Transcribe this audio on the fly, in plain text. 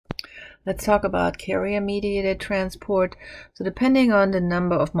Let's talk about carrier-mediated transport. So depending on the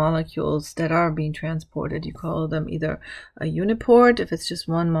number of molecules that are being transported, you call them either a uniport, if it's just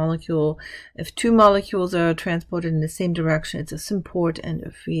one molecule. If two molecules are transported in the same direction, it's a symport. And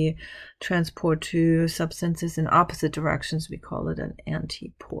if we transport two substances in opposite directions, we call it an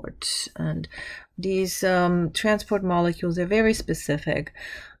antiport. And these transport molecules are very specific.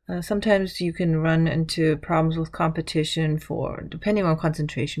 Sometimes you can run into problems with competition for, depending on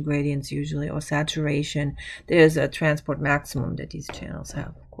concentration gradients usually, or saturation. There's a transport maximum that these channels have,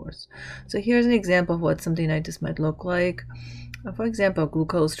 of course. So here's an example of what something like this might look like. For example, a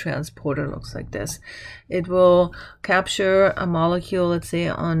glucose transporter looks like this. It will capture a molecule, let's say,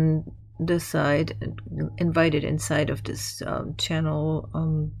 on this side, invite it inside of this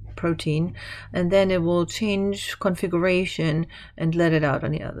channel protein, and then it will change configuration and let it out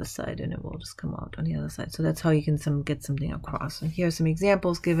on the other side, and it will just come out on the other side. So that's how you can get something across. And here are some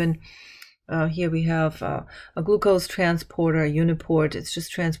examples given. Here we have a glucose transporter, a uniport. It's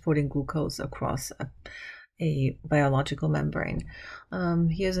just transporting glucose across a biological membrane.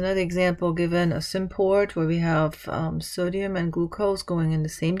 Here's another example given, a symport, where we have sodium and glucose going in the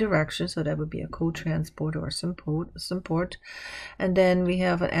same direction, so that would be a co-transport or a symport. And then we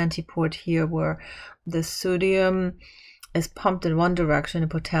have an antiport here where the sodium is pumped in one direction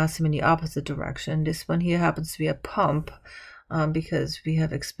and potassium in the opposite direction. This one here happens to be a pump because we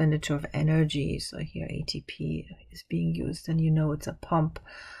have expenditure of energy. So here ATP is being used, and you know it's a pump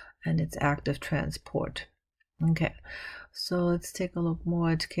and it's active transport. Okay, so let's take a look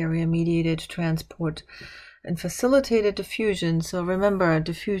more at carrier-mediated transport and facilitated diffusion. So remember,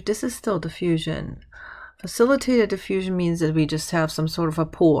 this is still diffusion. Facilitated diffusion means that we just have some sort of a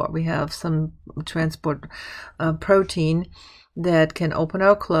pore. We have some transport protein that can open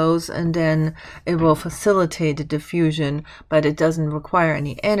or close, and then it will facilitate the diffusion, but it doesn't require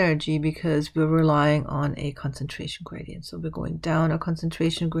any energy because we're relying on a concentration gradient. So we're going down a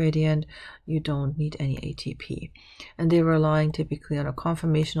concentration gradient, you don't need any ATP. And they're relying typically on a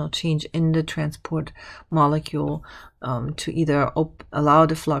conformational change in the transport molecule to either allow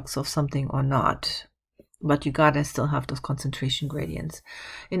the flux of something or not. But you gotta still have those concentration gradients.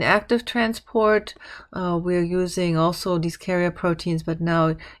 In active transport, we're using also these carrier proteins, but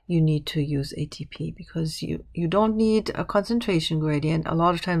now you need to use ATP because you don't need a concentration gradient. A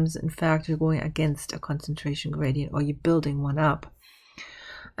lot of times, in fact, you're going against a concentration gradient, or you're building one up.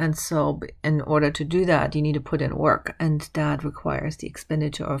 And so in order to do that, you need to put in work, and that requires the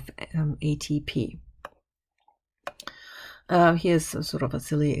expenditure of ATP. Here's sort of a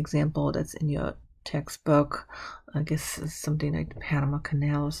silly example that's in your textbook. I guess it's something like the Panama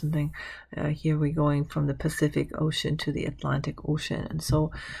Canal or something. Here we're going from the Pacific Ocean to the Atlantic Ocean, and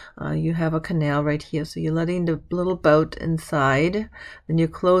so you have a canal right here. So you're letting the little boat inside, then you're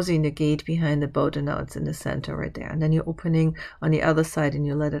closing the gate behind the boat, and now it's in the center right there. And then you're opening on the other side, and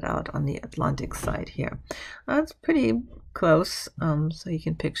you let it out on the Atlantic side here. That's pretty close, so you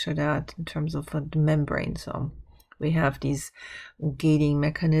can picture that in terms of the membrane. So we have these gating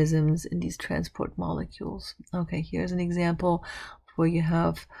mechanisms in these transport molecules. Okay, here's an example where you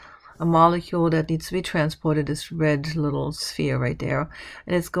have a molecule that needs to be transported, this red little sphere right there,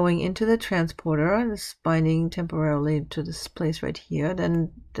 and it's going into the transporter, and it's binding temporarily to this place right here.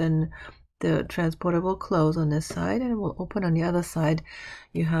 Then the transporter will close on this side, and it will open on the other side.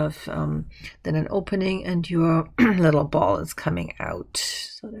 You have then an opening, and your little ball is coming out.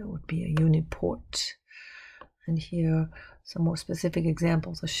 So that would be a uniport. And here some more specific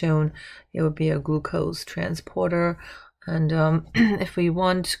examples are shown. It would be a glucose transporter, and if we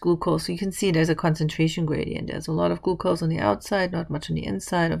want glucose, you can see there's a concentration gradient. There's a lot of glucose on the outside, not much on the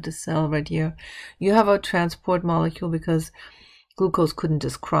inside of the cell right here. You have a transport molecule because glucose couldn't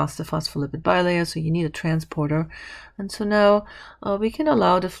just cross the phospholipid bilayer, so you need a transporter. And so now we can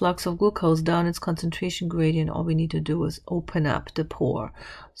allow the flux of glucose down its concentration gradient. All we need to do is open up the pore.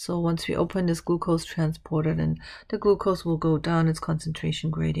 So once we open this glucose transporter, then the glucose will go down its concentration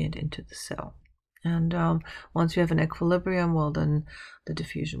gradient into the cell. And once we have an equilibrium, well, then the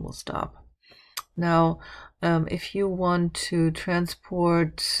diffusion will stop. Now, if you want to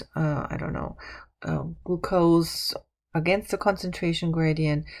transport, I don't know, glucose against the concentration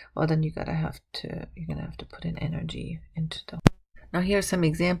gradient, well, then you're gonna have to put in energy into the. Now here are some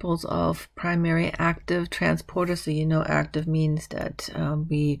examples of primary active transporters. So you know active means that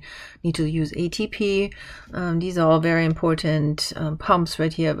we need to use ATP. These are all very important pumps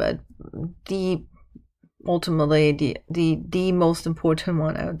right here, but ultimately the most important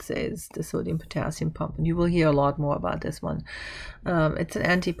one, I would say, is the sodium potassium pump, and you will hear a lot more about this one. It's an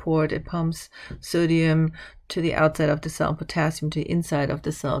antiport. It pumps sodium to the outside of the cell, potassium to the inside of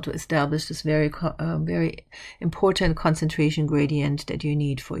the cell, to establish this very important concentration gradient that you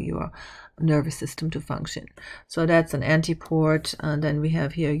need for your nervous system to function. So that's an antiport. Then we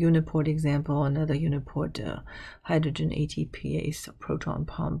have here a uniport example, another uniport, hydrogen ATPase, proton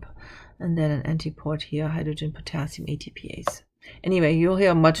pump, and then an antiport here, hydrogen potassium ATPase. Anyway, you'll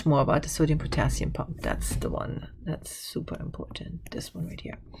hear much more about the sodium potassium pump. That's the one that's super important, this one right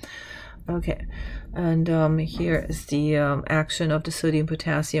here. Okay, and here is the action of the sodium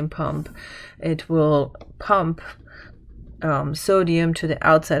potassium pump. It will pump sodium to the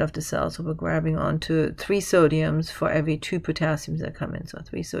outside of the cell. So we're grabbing onto 3 sodiums for every 2 potassiums that come in. So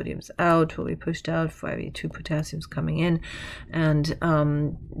 3 sodiums out will be pushed out for every 2 potassiums coming in. And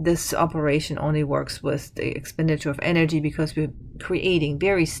this operation only works with the expenditure of energy because we're creating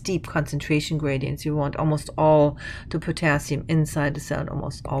very steep concentration gradients. You want almost all the potassium inside the cell and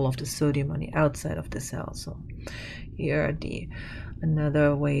almost all of the sodium on the outside of the cell. So here are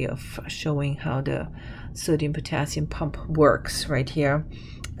another way of showing how the sodium potassium pump works right here.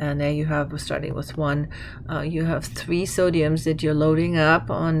 And there you have, we're starting with 1. You have 3 sodiums that you're loading up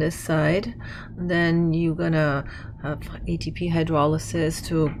on this side. Then you're gonna have ATP hydrolysis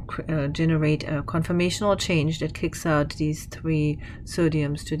to generate a conformational change that kicks out these 3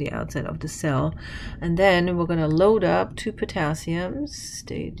 sodiums to the outside of the cell. And then we're gonna load up 2 potassiums.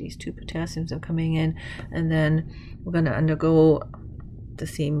 These 2 potassiums are coming in, and then we're gonna undergo the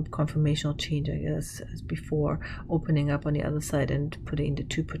same conformational change, I guess, as before, opening up on the other side and putting the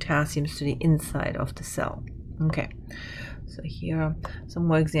 2 potassiums to the inside of the cell. Okay, so here are some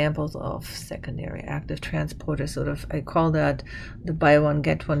more examples of secondary active transporters. Sort of, I call that the buy one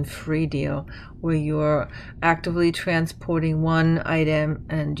get one free deal, where you're actively transporting one item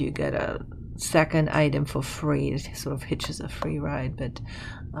and you get a second item for free. It sort of hitches a free ride, but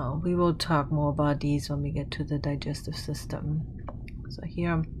we will talk more about these when we get to the digestive system. So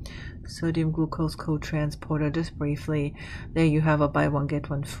here, sodium glucose co-transporter, just briefly, there you have a buy one get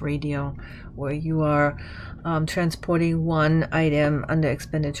one free deal, where you are transporting one item under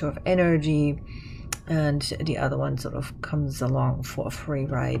expenditure of energy, and the other one sort of comes along for a free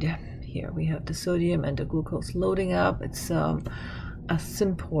ride. Here we have the sodium and the glucose loading up. It's a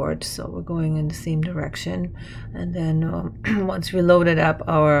symport, so we're going in the same direction. And then once we loaded up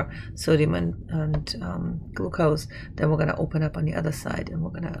our sodium and glucose, then we're going to open up on the other side and we're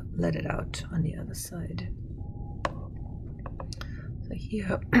going to let it out on the other side. So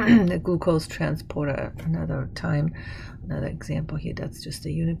here, the glucose transporter, another example here. That's just a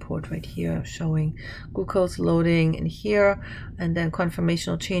uniport right here, showing glucose loading in here, and then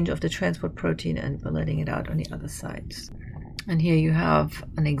conformational change of the transport protein, and we're letting it out on the other side. And here you have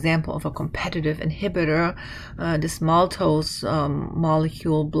an example of a competitive inhibitor. This maltose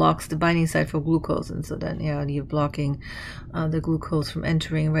molecule blocks the binding site for glucose, and so then you're blocking the glucose from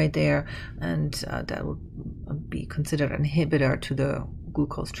entering right there, and that would be considered an inhibitor to the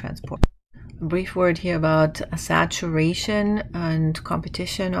glucose transport. A brief word here about saturation and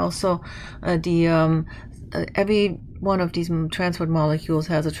competition. Also, every one of these transport molecules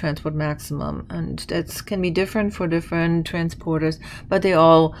has a transport maximum, and that can be different for different transporters, but they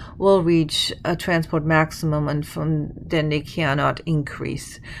all will reach a transport maximum, and from then they cannot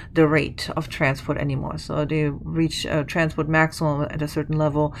increase the rate of transport anymore. So they reach a transport maximum at a certain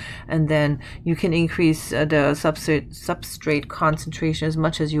level, and then you can increase the substrate concentration as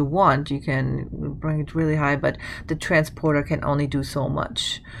much as you want. You can bring it really high, but the transporter can only do so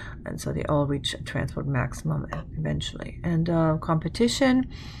much. And so they all reach a transport maximum eventually. And competition,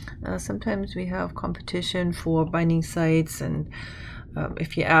 sometimes we have competition for binding sites, and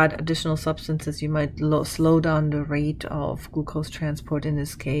if you add additional substances, you might slow down the rate of glucose transport in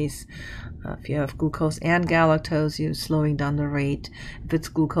this case. If you have glucose and galactose, you're slowing down the rate. If it's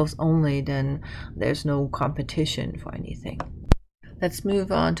glucose only, then there's no competition for anything. Let's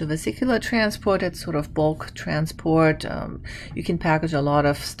move on to vesicular transport. It's sort of bulk transport. You can package a lot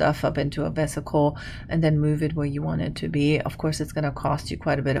of stuff up into a vesicle and then move it where you want it to be. Of course, it's going to cost you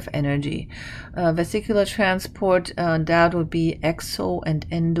quite a bit of energy. Vesicular transport, that would be exo and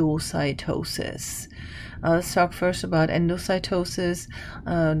endocytosis. Let's talk first about endocytosis.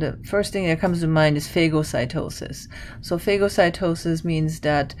 The first thing that comes to mind is phagocytosis. So phagocytosis means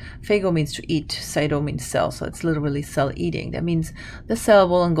that phago means to eat, cyto means cell, so it's literally cell eating. That means the cell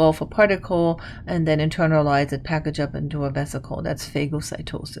will engulf a particle and then internalize it, package up into a vesicle. That's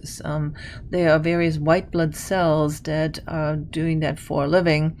phagocytosis. There are various white blood cells that are doing that for a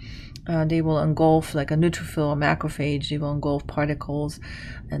living. They will engulf, like a neutrophil or macrophage, they will engulf particles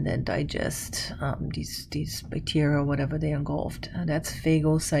and then digest these bacteria or whatever they engulfed. That's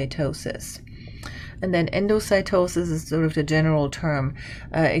phagocytosis. And then endocytosis is sort of the general term.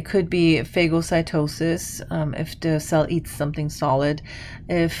 It could be phagocytosis if the cell eats something solid.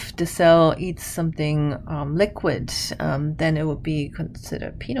 If the cell eats something liquid, then it would be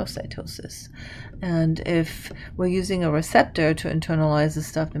considered pinocytosis. And if we're using a receptor to internalize the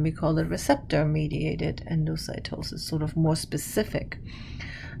stuff, then we call it receptor-mediated endocytosis, sort of more specific.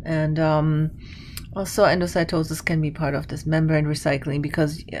 And also, endocytosis can be part of this membrane recycling,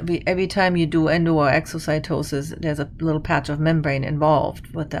 because every time you do endo or exocytosis, there's a little patch of membrane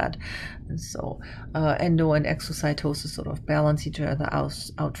involved with that. And so endo and exocytosis sort of balance each other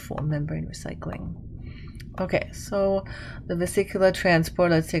out for membrane recycling. Okay, so the vesicular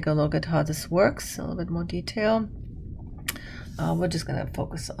transport, let's take a look at how this works, a little bit more detail. We're just going to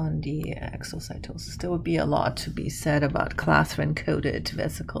focus on the exocytosis. There would be a lot to be said about clathrin-coated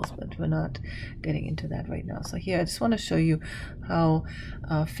vesicles, but we're not getting into that right now. So here, I just want to show you how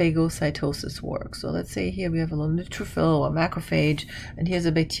phagocytosis works. So let's say here we have a little neutrophil or macrophage, and here's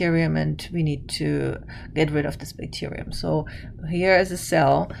a bacterium, and we need to get rid of this bacterium. So here is a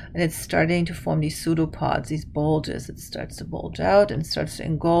cell, and it's starting to form these pseudopods, these bulges. It starts to bulge out and starts to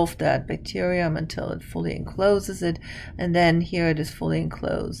engulf that bacterium until it fully encloses it, and then here it is fully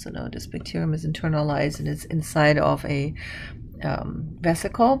enclosed. So now this bacterium is internalized and it's inside of a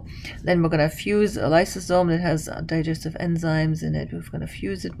vesicle. Then we're going to fuse a lysosome that has digestive enzymes in it. We're going to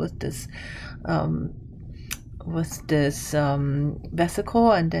fuse it with this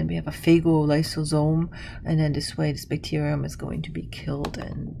vesicle, and then we have a phagolysosome, and then this way this bacterium is going to be killed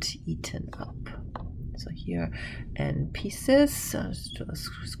and eaten up. So here in pieces,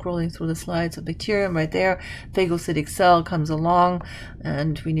 scrolling through the slides, so bacterium right there, phagocytic cell comes along,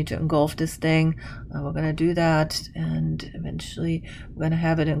 and we need to engulf this thing. We're going to do that, and eventually we're going to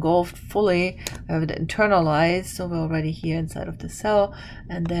have it engulfed fully, have it internalized, so we're already here inside of the cell,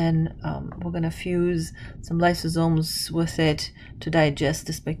 and then we're going to fuse some lysosomes with it to digest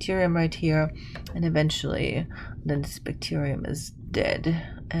this bacterium right here, and eventually then this bacterium is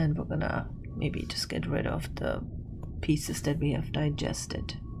dead, and we're going to maybe just get rid of the pieces that we have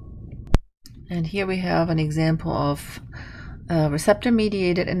digested. And here we have an example of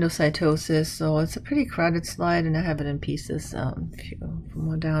receptor-mediated endocytosis. So it's a pretty crowded slide, and I have it in pieces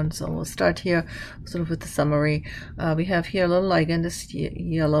more down. So we'll start here sort of with the summary. We have here a little ligand, this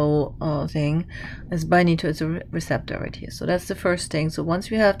yellow thing is binding to its receptor right here. So that's the first thing. So once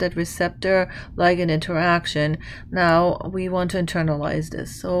we have that receptor ligand interaction, now we want to internalize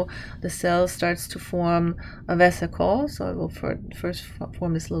this. So the cell starts to form a vesicle. So it will first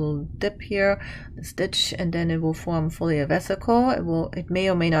form this little dip here, this ditch, and then it will form fully a vesicle. It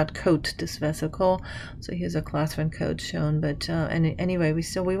may or may not coat this vesicle. So here's a clathrin coat shown, but anyway,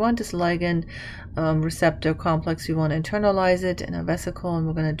 we want this ligand receptor complex. We want to internalize it in a vesicle, and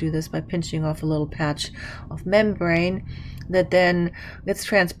we're going to do this by pinching off a little patch of membrane that then gets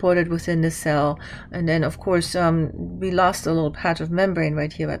transported within the cell. And then of course we lost a little patch of membrane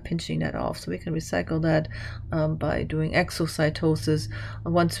right here by pinching that off, so we can recycle that by doing exocytosis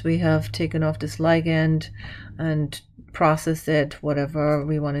once we have taken off this ligand and process it, whatever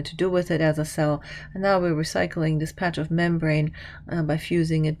we wanted to do with it as a cell. And now we're recycling this patch of membrane by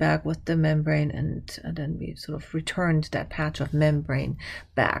fusing it back with the membrane, and then we sort of returned that patch of membrane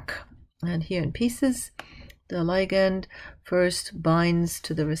back. And here in pieces, the ligand first binds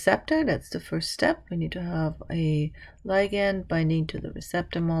to the receptor. That's the first step. We need to have a ligand binding to the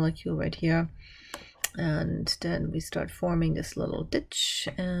receptor molecule right here, and then we start forming this little ditch,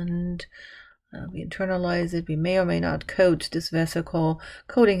 and we internalize it. We may or may not coat this vesicle.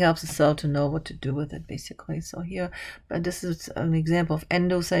 Coating helps the cell to know what to do with it, basically. So here, but this is an example of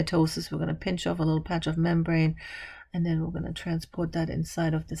endocytosis. We're going to pinch off a little patch of membrane, and then we're going to transport that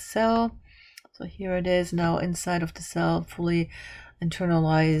inside of the cell. So here it is now inside of the cell, fully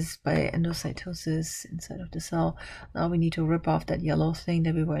internalized by endocytosis inside of the cell. Now we need to rip off that yellow thing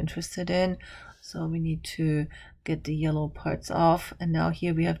that we were interested in. So we need to get the yellow parts off. And now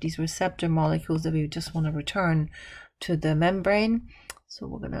here we have these receptor molecules that we just want to return to the membrane. So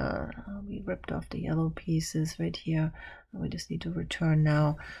we're gonna, we ripped off the yellow pieces right here. We just need to return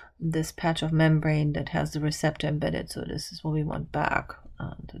now this patch of membrane that has the receptor embedded. So this is what we want back.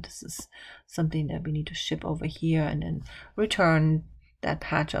 So this is something that we need to ship over here, and then return that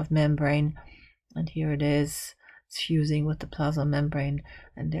patch of membrane. And here it is. It's fusing with the plasma membrane,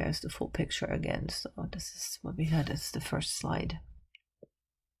 and there's the full picture again. So this is what we had as the first slide.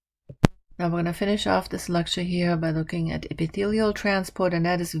 Now we're going to finish off this lecture here by looking at epithelial transport, and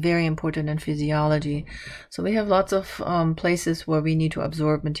that is very important in physiology. So we have lots of places where we need to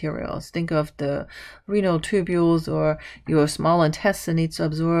absorb materials. Think of the renal tubules, or your small intestine needs to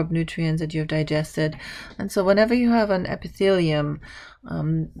absorb nutrients that you've digested. And so whenever you have an epithelium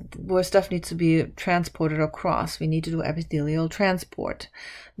where stuff needs to be transported across, we need to do epithelial transport.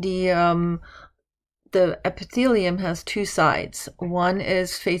 The epithelium has two sides. One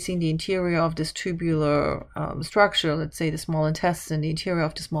is facing the interior of this tubular structure, let's say the small intestine, the interior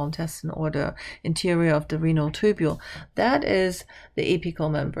of the small intestine, or the interior of the renal tubule. That is the apical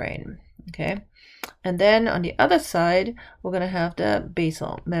membrane, okay? And then on the other side, we're going to have the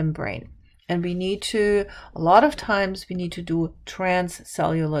basal membrane. And we need to, a lot of times, we need to do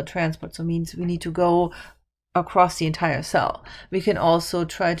transcellular transport. So it means we need to go across the entire cell. We can also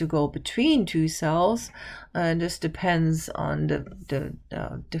try to go between two cells, and this depends on the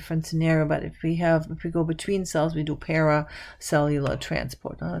different scenario. But if we go between cells, we do paracellular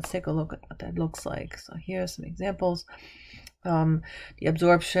transport. Now let's take a look at what that looks like. So here are some examples. The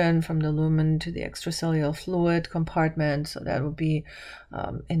absorption from the lumen to the extracellular fluid compartment. So that would be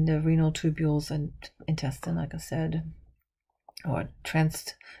in the renal tubules and intestine, like I said, or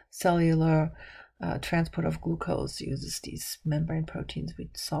transcellular transport of glucose uses these membrane proteins we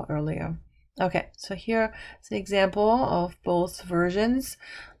saw earlier. Okay, so here is an example of both versions.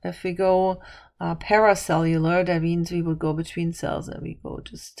 If we go paracellular, that means we would go between cells, and we go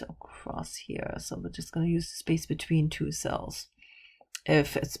just across here. So we're just going to use the space between two cells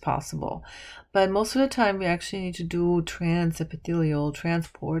if it's possible. But most of the time we actually need to do transepithelial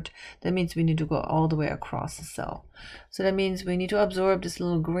transport. That means we need to go all the way across the cell. So that means we need to absorb this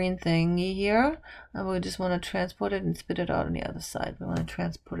little green thingy here, and we just want to transport it and spit it out on the other side. We want to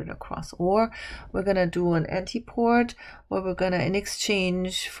transport it across. Or we're going to do an antiport, where we're going to, in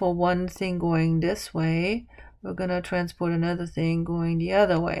exchange for one thing going this way, we're going to transport another thing going the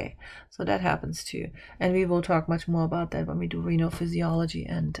other way. So that happens too. And we will talk much more about that when we do renal physiology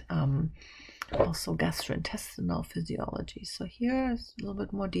and also gastrointestinal physiology. So here is a little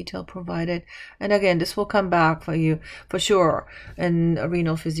bit more detail provided. And again, this will come back for you for sure. In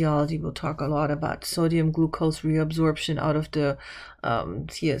renal physiology, we'll talk a lot about sodium glucose reabsorption out of the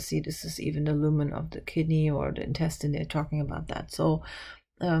CSC. This is even the lumen of the kidney or the intestine. They're talking about that. So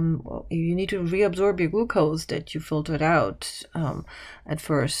you need to reabsorb your glucose that you filtered out at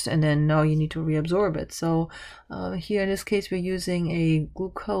first, and then now you need to reabsorb it. So here in this case, we're using a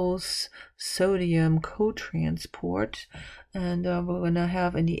glucose sodium co-transport, and we're going to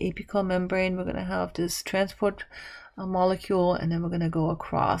have in the apical membrane, we're going to have this transport molecule, and then we're going to go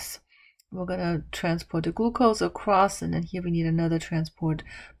across. We're going to transport the glucose across, and then here we need another transport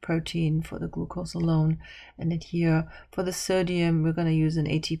protein for the glucose alone. And then here for the sodium, we're going to use an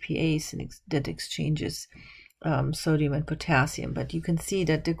ATPase that exchanges sodium and potassium. But you can see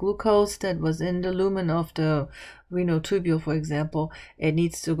that the glucose that was in the lumen of the renal tubule, for example, it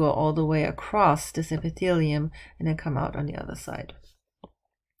needs to go all the way across this epithelium and then come out on the other side.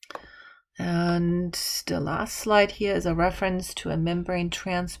 And the last slide here is a reference to a membrane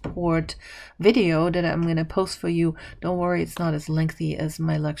transport video that I'm going to post for you. Don't worry, it's not as lengthy as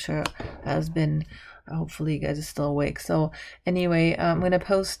my lecture has been. Hopefully you guys are still awake. So anyway, I'm going to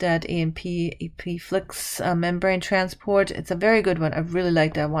post that EpiFlix membrane transport. It's a very good one. I really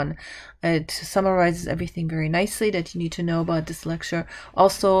like that one. It summarizes everything very nicely that you need to know about this lecture.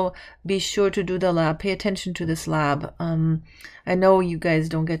 Also, be sure to do the lab. Pay attention to this lab. I know you guys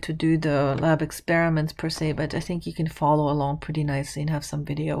don't get to do the lab experiments per se, but I think you can follow along pretty nicely and have some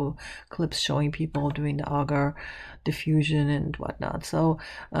video clips showing people doing the agar diffusion and whatnot. So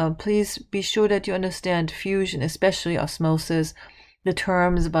please be sure that you understand fusion, especially osmosis. The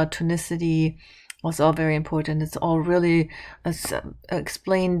terms about tonicity was all very important. It's all really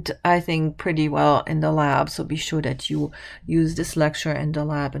explained, I think, pretty well in the lab. So be sure that you use this lecture and the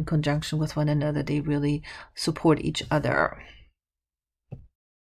lab in conjunction with one another. They really support each other.